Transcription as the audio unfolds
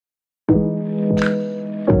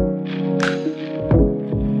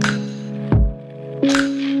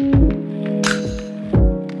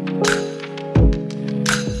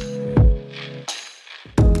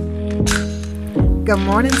Good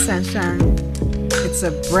morning, sunshine. It's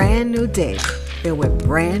a brand new day filled with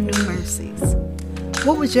brand new mercies.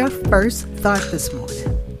 What was your first thought this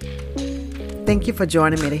morning? Thank you for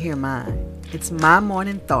joining me to hear mine. It's My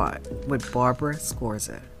Morning Thought with Barbara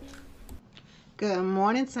Scorza. Good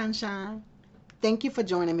morning, sunshine. Thank you for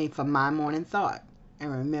joining me for My Morning Thought. And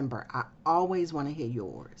remember, I always want to hear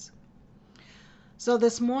yours. So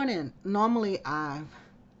this morning, normally I've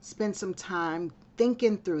spent some time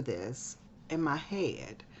thinking through this in my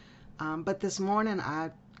head. But this morning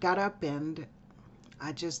I got up and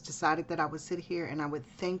I just decided that I would sit here and I would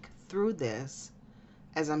think through this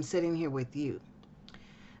as I'm sitting here with you.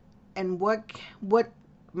 And what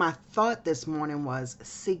my thought this morning was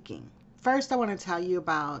seeking. First, I want to tell you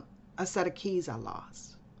about a set of keys I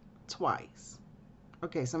lost twice.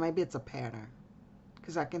 Okay, so maybe it's a pattern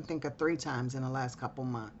because I can think of 3 times in the last couple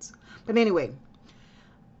months. But anyway,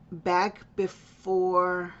 back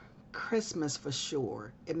before Christmas for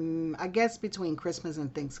sure, I guess between Christmas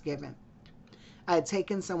and Thanksgiving, I had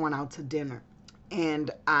taken someone out to dinner and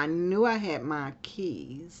I knew I had my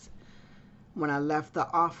keys when I left the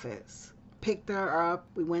office. Picked her up,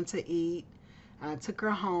 we went to eat, and I took her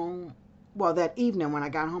home. Well, that evening when I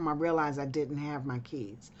got home, I realized I didn't have my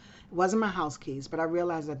keys. It wasn't my house keys, but I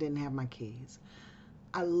realized I didn't have my keys.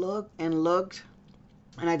 I looked and looked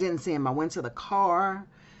and I didn't see them. I went to the car.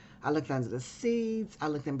 I looked under the seats. I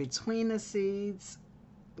looked in between the seats.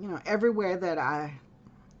 Everywhere that I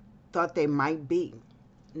thought they might be.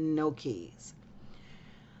 No keys.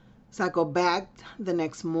 So I go back the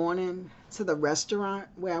next morning to the restaurant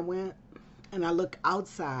where I went, and I look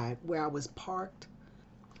outside where I was parked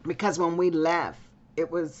because when we left,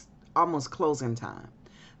 it was almost closing time.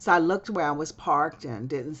 So I looked where I was parked and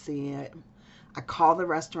didn't see it. I called the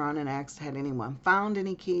restaurant and asked had anyone found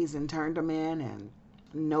any keys and turned them in, and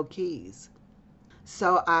no keys.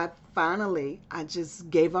 So I just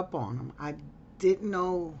gave up on them. I didn't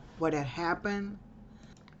know what had happened,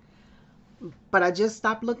 but I just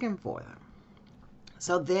stopped looking for them.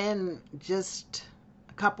 So then just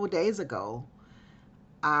a couple days ago,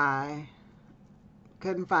 I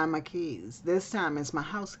couldn't find my keys. This time it's my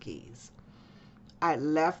house keys. I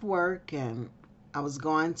left work and I was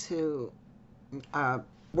going to a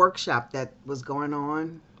workshop that was going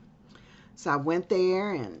on. So I went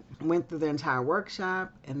there and went through the entire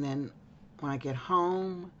workshop. And then when I get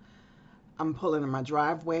home, I'm pulling in my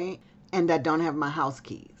driveway and I don't have my house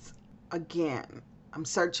keys. Again, I'm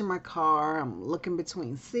searching my car. I'm looking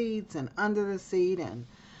between seats and under the seat. And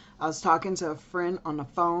I was talking to a friend on the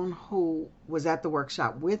phone who was at the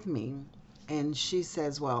workshop with me. And she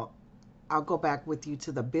says, well, I'll go back with you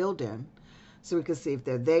to the building so we can see if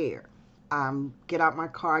they're there. Get out my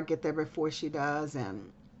car, get there before she does,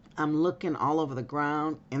 and I'm looking all over the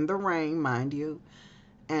ground in the rain, mind you,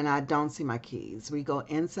 and I don't see my keys. We go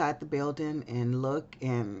inside the building and look,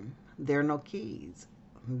 and there are no keys.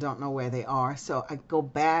 Don't know where they are. So I go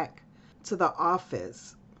back to the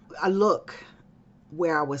office. I look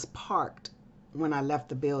where I was parked when I left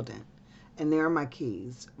the building, and there are my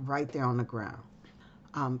keys right there on the ground.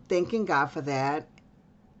 Thanking God for that,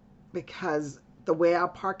 because the way our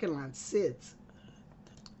parking lot sits,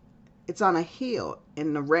 it's on a hill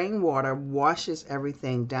and the rainwater washes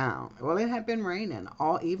everything down. Well, it had been raining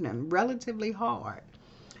all evening, relatively hard.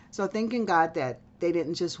 So thanking God that they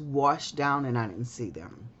didn't just wash down and I didn't see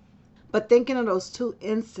them. But thinking of those 2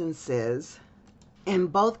 instances, in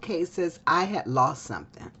both cases, I had lost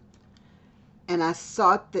something. And I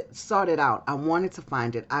sought it out. I wanted to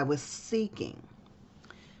find it. I was seeking.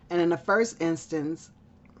 And in the first instance,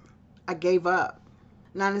 I gave up.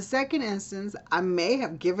 Now, in the second instance, I may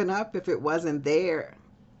have given up if it wasn't there.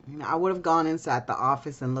 I would have gone inside the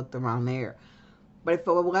office and looked around there. But if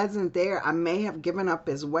it wasn't there, I may have given up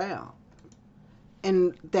as well.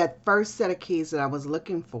 And that first set of keys that I was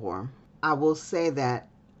looking for, I will say that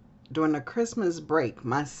during the Christmas break,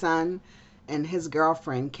 my son and his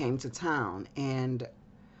girlfriend came to town, and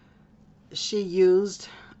she used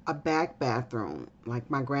a back bathroom,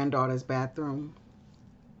 like my granddaughter's bathroom,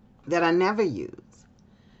 that I never used.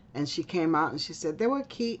 And she came out and she said, there were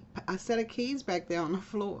a set of keys back there on the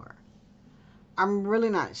floor. I'm really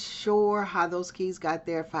not sure how those keys got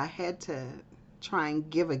there. If I had to try and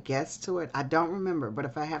give a guess to it, I don't remember. But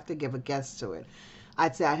if I have to give a guess to it,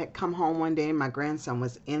 I'd say I had come home one day and my grandson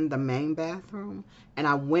was in the main bathroom. And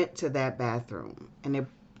I went to that bathroom. And the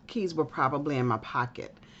keys were probably in my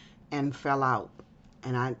pocket and fell out.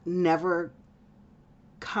 And I never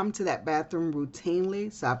come to that bathroom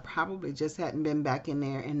routinely, so I probably just hadn't been back in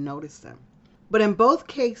there and noticed them. But in both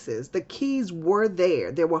cases, the keys were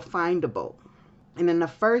there. They were findable. And in the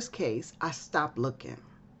first case, I stopped looking.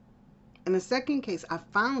 In the second case, I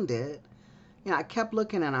found it. I kept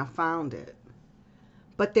looking and I found it.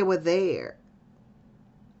 But they were there.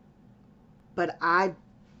 But I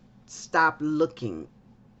stopped looking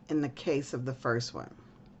in the case of the first one.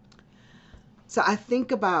 So I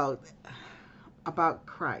think about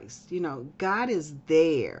Christ. God is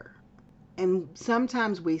there. And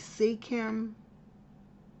sometimes we seek him,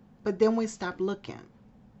 but then we stop looking.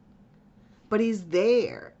 But he's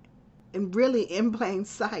there. And really in plain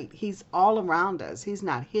sight. He's all around us. He's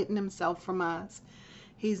not hiding himself from us.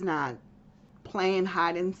 He's not playing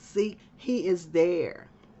hide and seek. He is there.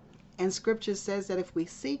 And scripture says that if we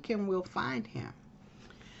seek him, we'll find him.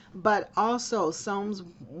 But also Psalm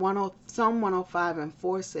 105 and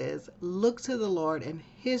 4 says, look to the Lord and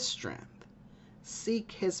his strength.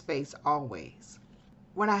 Seek his face always.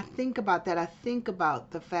 When I think about that, I think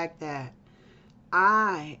about the fact that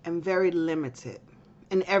I am very limited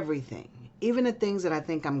in everything. Even the things that I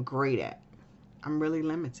think I'm great at, I'm really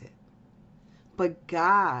limited. But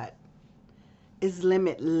God is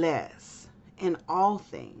limitless in all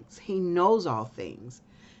things. He knows all things.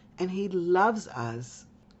 And he loves us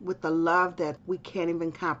with the love that we can't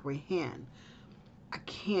even comprehend. I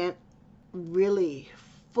can't really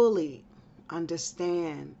fully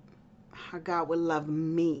understand how God would love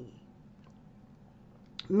me.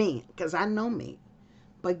 Me, because I know me.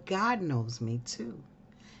 But God knows me too.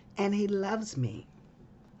 And he loves me.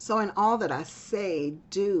 So in all that I say,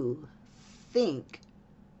 do, think,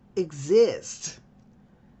 exist,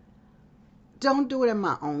 don't do it in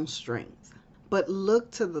my own strength, but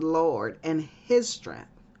look to the Lord and his strength.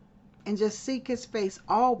 And just seek his face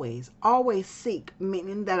always. Always seek,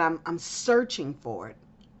 meaning that I'm searching for it.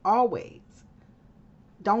 Always.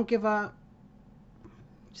 Don't give up.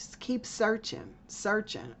 Just keep searching,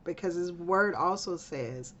 because his word also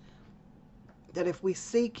says that if we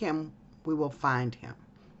seek him, we will find him.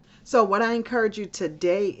 So what I encourage you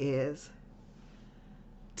today is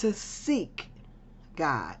to seek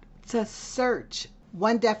God, to search.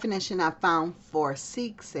 One definition I found for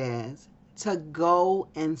seek says to go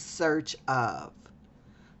in search of.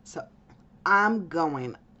 So I'm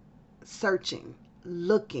going, searching,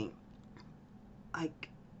 looking, like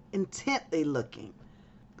intently looking,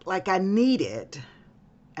 like I need it,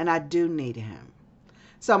 and I do need him.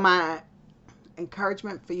 So my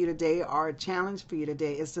encouragement for you today, or a challenge for you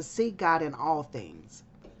today, is to seek God in all things.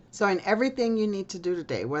 So in everything you need to do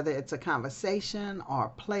today, whether it's a conversation or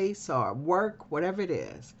a place or work, whatever it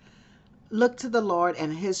is, look to the Lord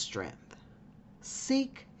and his strength.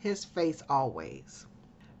 Seek his face always.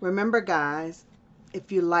 Remember, guys,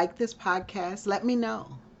 if you like this podcast, let me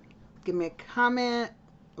know. Give me a comment,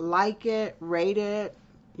 like it, rate it.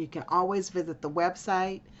 You can always visit the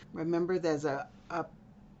website. Remember, there's a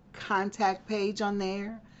contact page on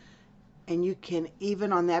there. And you can,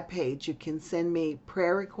 even on that page, you can send me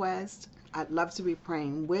prayer requests. I'd love to be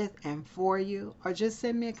praying with and for you, or just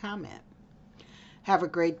send me a comment. Have a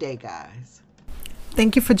great day, guys.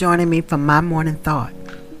 Thank you for joining me for my morning thought.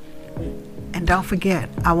 And don't forget,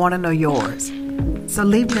 I want to know yours. So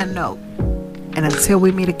leave me a note. And until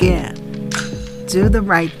we meet again, do the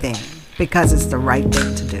right thing, because it's the right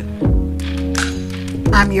thing to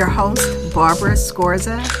do. I'm your host, Barbara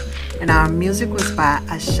Scorza, and our music was by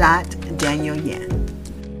Ashat Daniel Yen.